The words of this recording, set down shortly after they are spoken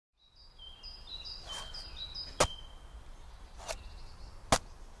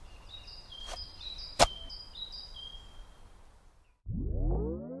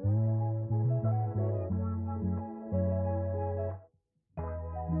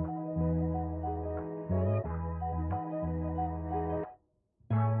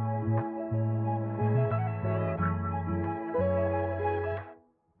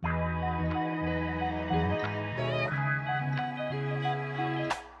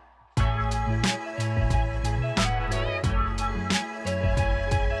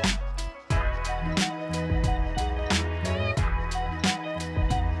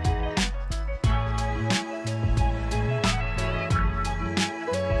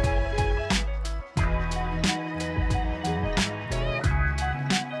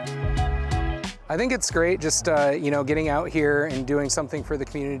I think it's great just, getting out here and doing something for the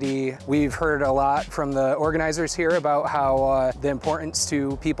community. We've heard a lot from the organizers here about how the importance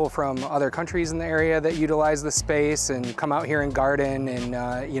to people from other countries in the area that utilize the space and come out here and garden and,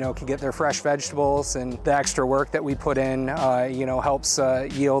 can get their fresh vegetables, and the extra work that we put in, helps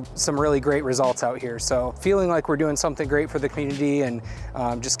yield some really great results out here. So feeling like we're doing something great for the community and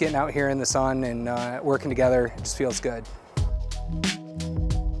just getting out here in the sun and working together just feels good.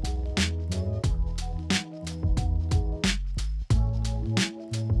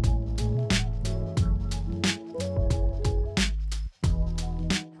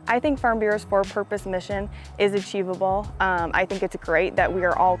 I think Farm Bureau's for-purpose mission is achievable. I think it's great that we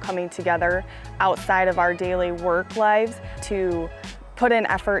are all coming together outside of our daily work lives to put in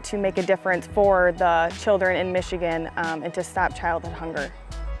effort to make a difference for the children in Michigan and to stop childhood hunger.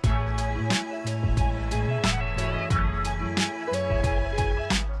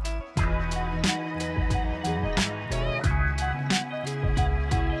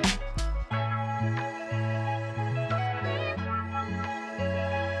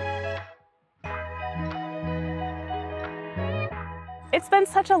 It's been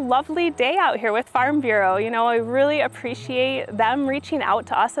such a lovely day out here with Farm Bureau. I really appreciate them reaching out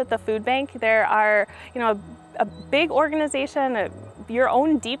to us at the food bank. There are, a big organization, your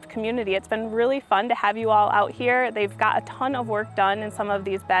own deep community. It's been really fun to have you all out here. They've got a ton of work done in some of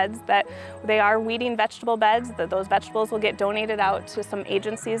these beds that they are weeding vegetable beds, that those vegetables will get donated out to some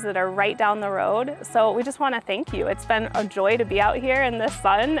agencies that are right down the road. So we just want to thank you. It's been a joy to be out here in the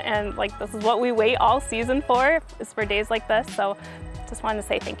sun, and this is what we wait all season for, is for days like this. So just wanted to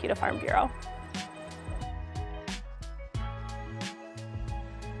say thank you to Farm Bureau.